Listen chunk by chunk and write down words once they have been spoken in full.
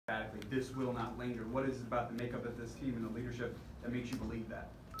this will not linger? What is it about the makeup of this team and the leadership that makes you believe that?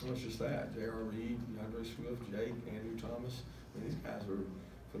 Well, it's just that. J.R. Reed, DeAndre Swift, Jake, Andrew Thomas. I mean, these guys are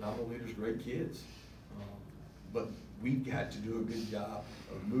phenomenal leaders, great kids. But we've got to do a good job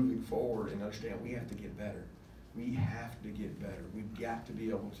of moving forward and understand we have to get better. We have to get better. We've got to be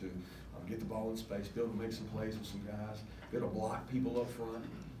able to get the ball in space, be able to make some plays with some guys, be able to block people up front.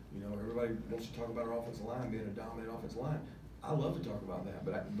 You know, everybody wants to talk about our offensive line being a dominant offensive line. I love to talk about that,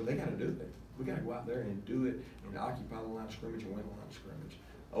 but they got to do it. We got to go out there and do it and occupy the line of scrimmage and win the line of scrimmage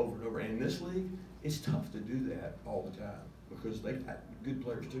over and over. And in this league, it's tough to do that all the time because they got good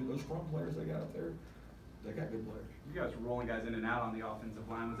players too. Those front players they got up there, they got good players. You guys were rolling guys in and out on the offensive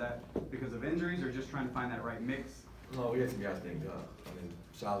line. Was that because of injuries or just trying to find that right mix? No, we had some guys banged up. I mean,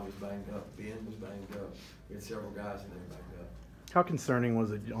 Solid was banged up. Ben was banged up. We had several guys in there banged up. How concerning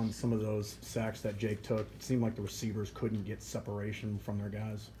was it on some of those sacks that Jake took? It seemed like the receivers couldn't get separation from their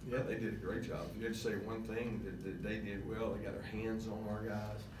guys. Yeah, they did a great job. If you had to say one thing that they did well, they got their hands on our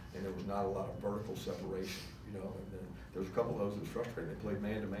guys, and there was not a lot of vertical separation. You know, and then there was a couple of those that was frustrating. They played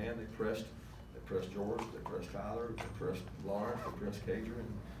man to man. They pressed George, they pressed Tyler, they pressed Lawrence, they pressed Cager,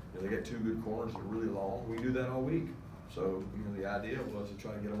 and you know, they got two good corners that are really long. We do that all week. So you know, the idea was to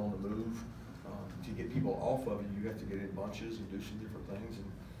try to get them on the move. To get people off of you, you have to get in bunches and do some different things.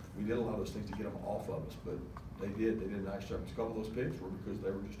 And we did a lot of those things to get them off of us, but they did a nice job. A couple of those picks were because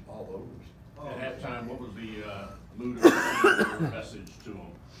they were just all over us. At halftime, what was the mood of the team or message to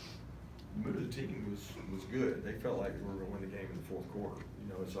them? The mood of the team was good. They felt like they were going to win the game in the fourth quarter.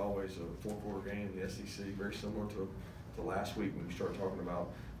 You know, it's always a fourth quarter game in the SEC, very similar to last week when we started talking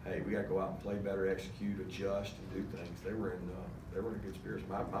about, hey, we got to go out and play better, execute, adjust, and do things. They were in good spirits.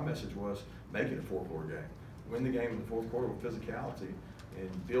 My message was make it a fourth quarter game, win the game in the fourth quarter with physicality, and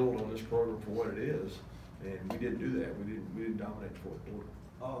build on this program for what it is. And we didn't do that. We didn't dominate the fourth quarter.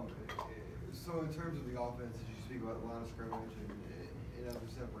 So in terms of the offense, as you speak about the line of scrimmage and other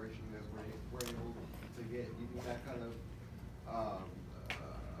separation you guys were able to get, do you think that kind of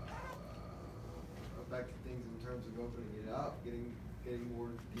affected things in terms of opening it up, getting more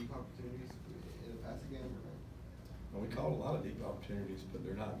deep opportunities in the passing game? Well, we called a lot of deep opportunities, but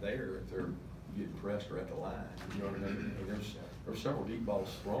they're not there if they're getting pressed or at the line. You know what I mean? There were several deep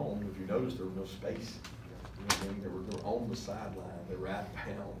balls thrown. If you notice, there was no space. You know what I mean? They were on the sideline. They were out of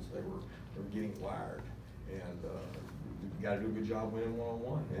bounds. They were getting wired. And you got to do a good job winning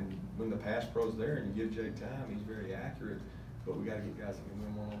one-on-one. And when the pass pro's there and you give Jake time, he's very accurate. But we got to get guys that can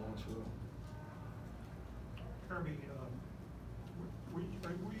win one-on-one as well. Kirby, were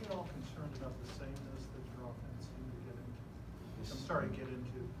you at all concerned about the sameness that your offense seemed to get into? I'm sorry, get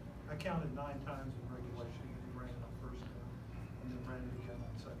into. I counted 9 times in regulation that he ran it on first down and then ran it again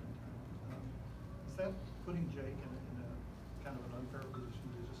on second down. Is that putting Jake in a kind of an unfair position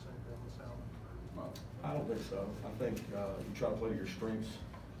to just say bail us out? I don't think so. I think you try to play to your strengths,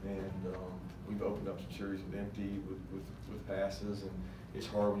 and we've opened up some series with empty, with passes, and it's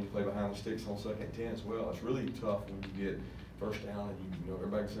hard when you play behind the sticks on 2nd and 10 as well. It's really tough when you get first down and you know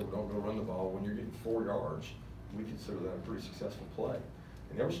everybody can say, well, don't go run the ball. When you're getting 4 yards, we consider that a pretty successful play.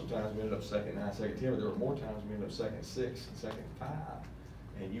 And there were some times we ended up 2nd 9, 2nd 10, but there were more times we ended up 2nd 6 and 2nd 5.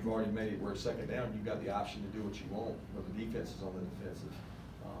 And you've already made it where it's 2nd down, you've got the option to do what you want, but the defense is on the defensive.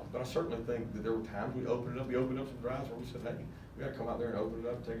 But I certainly think that there were times we opened up some drives where we said, hey, we got to come out there and open it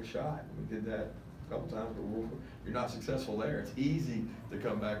up and take a shot. And we did that a couple times, but you're not successful there. It's easy to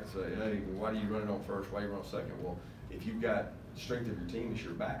come back and say, hey, why do you run it on first? Why do you run on second? Well, if you've got the strength of your team is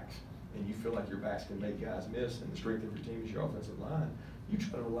your backs, and you feel like your backs can make guys miss, and the strength of your team is your offensive line, you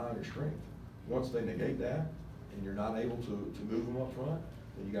try to rely on your strength. Once they negate that, and you're not able to move them up front,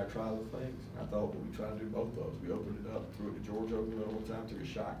 then you got to try other things. And I thought that we tried to do both those. We opened it up, threw it to George over the middle one time, took a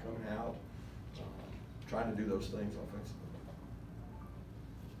shot coming out, trying to do those things offensively.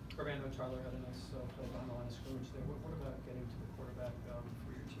 Kirby, I know Tyler had a nice play on the line of scrimmage there. What about getting to the quarterback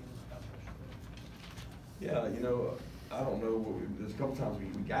for your team in the pass rush today? Yeah, you know, I don't know. There's a couple times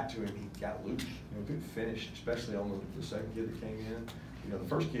we got to him, he got loose. You know, couldn't finish, especially on the second kid that came in. You know, the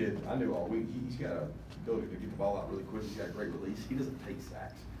first kid I knew all week. He's got a ability to get the ball out really quick. He's got a great release. He doesn't take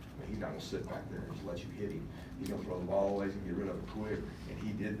sacks. I mean, he's not going to sit back there and just let you hit him. He's going to throw the ball away and get rid of it quick. And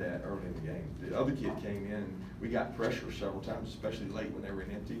he did that early in the game. The other kid came in, and we got pressure several times, especially late when they were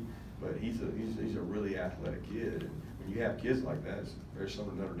in empty. But he's a really athletic kid. And when you have kids like that, it's very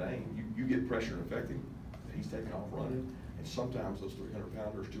similar to Notre Dame. You get pressure and affect him, and he's taking off running. And sometimes those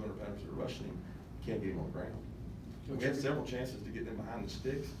 300-pounders, 200-pounders that are rushing him, you can't get him on the ground. So we had several chances to get them behind the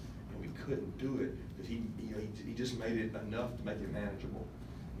sticks, and we couldn't do it because he just made it enough to make it manageable.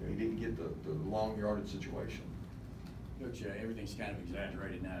 You know, he didn't get the long yardage situation. Coach, everything's kind of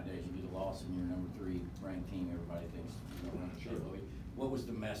exaggerated nowadays. You get a loss and you're number 3 ranked team, everybody thinks you're gonna run the show. What was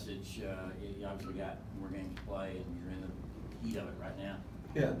the message? You obviously got more games to play and you're in the heat of it right now.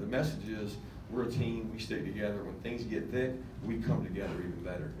 Yeah, the message is we're a team, we stick together. When things get thick, we come together even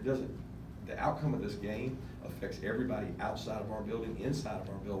better. It doesn't, the outcome of this game affects everybody outside of our building, inside of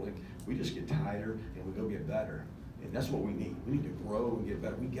our building. We just get tighter and we go get better. And that's what we need. We need to grow and get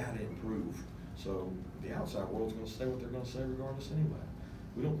better. We got to improve. So the outside world's going to say what they're going to say regardless anyway.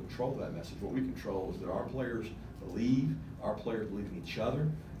 We don't control that message. What we control is that our players believe, our players believe in each other,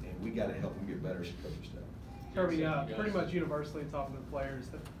 and we got to help them get better as coaches do. Kirby, pretty much universally talking to players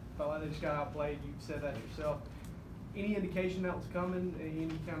that felt like they just got outplayed. You said that yourself. Any indication that was coming? Any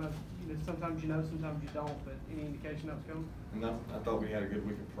kind of, sometimes you know, sometimes you don't, but any indication that was coming? No, I thought we had a good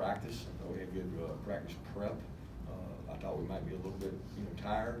week of practice. I thought we had good practice prep. I thought we might be a little bit,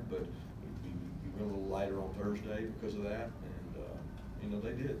 tired, but we went a little lighter on Thursday because of that. And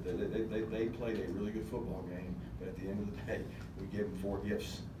they did. They played a really good football game. But at the end of the day, we gave them 4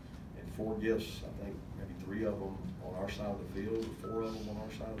 gifts, and 4 gifts. I think maybe 3 of them on our side of the field, or 4 of them on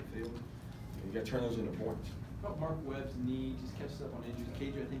our side of the field. And you got to turn those into points. About Mark Webb's knee, just catches up on injuries.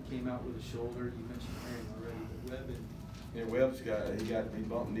 KJ, I think, came out with a shoulder. You mentioned Aaron already, but Webb and Webb's he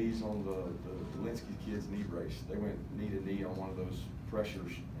bumped knees on the Linsky kid's knee brace. They went knee to knee on one of those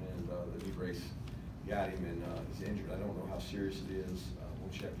pressures, and the knee brace got him, and he's injured. I don't know how serious it is.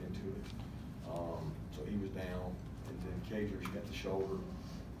 We'll check into it. So he was down, and then Cager's got the shoulder,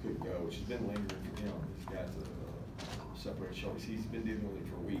 couldn't go, which has been lingering for him. He's got the separated shoulders. He's been dealing with it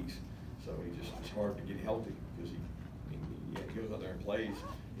for weeks, so it's hard to get healthy because he goes out there and plays.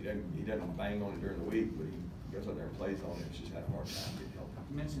 He doesn't bang on it during the week, but he goes out there and plays on it. It's just had a hard time getting healthy.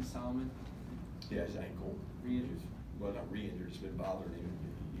 you mentioned Solomon. Yeah, his ankle. Re-injured? Well, not re-injured, it's been bothering him.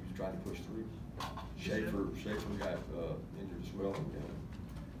 He was trying to push through. Schaefer got injured as well.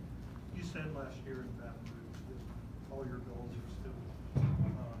 You said last year in Baton Rouge that all your goals are still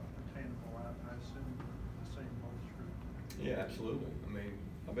attainable. I assume the same holds true. Yeah, absolutely. I mean,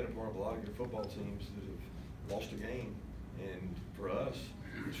 I've been a part of a lot of good football teams that have lost a game, and for us,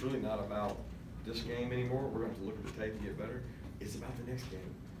 it's really not about this game anymore. We're going to look at the tape and get better. It's about the next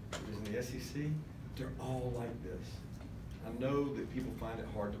game. Because in the SEC, they're all like this. I know that people find it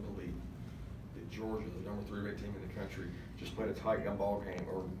hard to believe that Georgia, the number 3 ranked team in the country, just played a tight gun ball game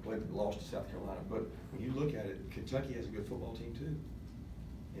or lost to South Carolina. But when you look at it, Kentucky has a good football team too.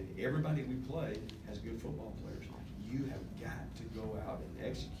 And everybody we play has good football players. You have got to go out and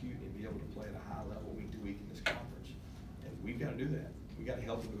execute and be able to play at a high level week to week in this conference. And we've got to do that. We've got to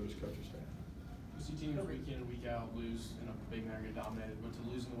help them do it as coaching staff. We see teams week in and week out lose in a big manner, get dominated, but to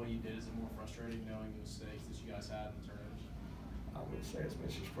lose in the way you did, is it more frustrating knowing the mistakes that you guys had in the turnovers? I wouldn't say it's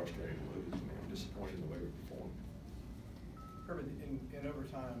just frustrating to lose. I mean, I'm disappointed in the way we performed. Kirby, in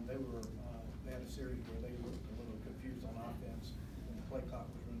overtime, they had a series where they were a little confused on offense when the play clock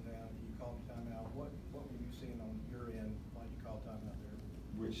was run down. You called a timeout. What were you seeing on your end while you called timeout there?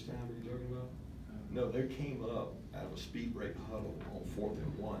 Which time are you talking about? No, they came up out of a speed break huddle on 4th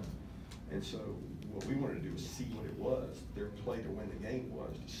and 1. And so what we wanted to do was see what it was. Their play to win the game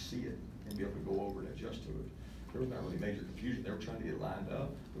was to see it and be able to go over and adjust to it. There was not really major confusion. They were trying to get lined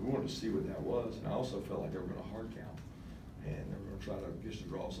up, but we wanted to see what that was. And I also felt like they were going to hard count, and they were going to try to get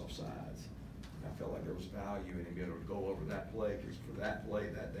the draws off sides. And I felt like there was value in being able to go over that play, because for that play,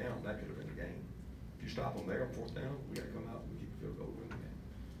 that down, that could have been the game. If you stop them there on 4th down, we got to come out and keep the field goal to win the game.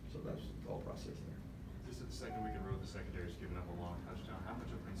 So that's the thought process there. This is the second week in a row the secondary's giving up a long touchdown. How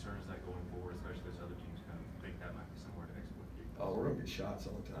much of a concern is that going forward, especially as other teams kind of think that might be somewhere to exploit you? We're going to get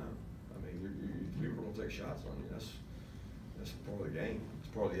shots all the time. I mean, people are going to take shots on you. That's part of the game.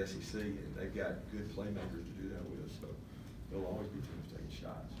 It's part of the SEC, and they've got good playmakers to do that with. So there'll always be teams taking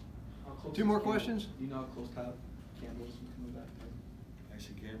shots. 2 more questions? Do you know how close Kyle Campbell is coming back?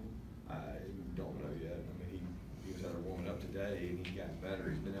 Actually, Campbell, I don't know yet. I mean, he was out there warming up today, and he got better.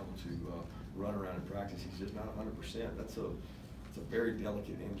 He's been able to run around in practice. He's just not 100%. It's a very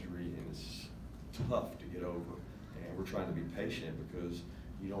delicate injury, and it's tough to get over. And we're trying to be patient because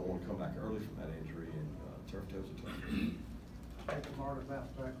you don't want to come back early from that injury, and turf toes are tough. Take the hard bounce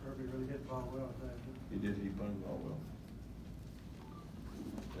back. Kirby really hit the ball well. He did. He punted the ball well.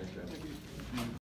 Thanks, Jeff. Thank you.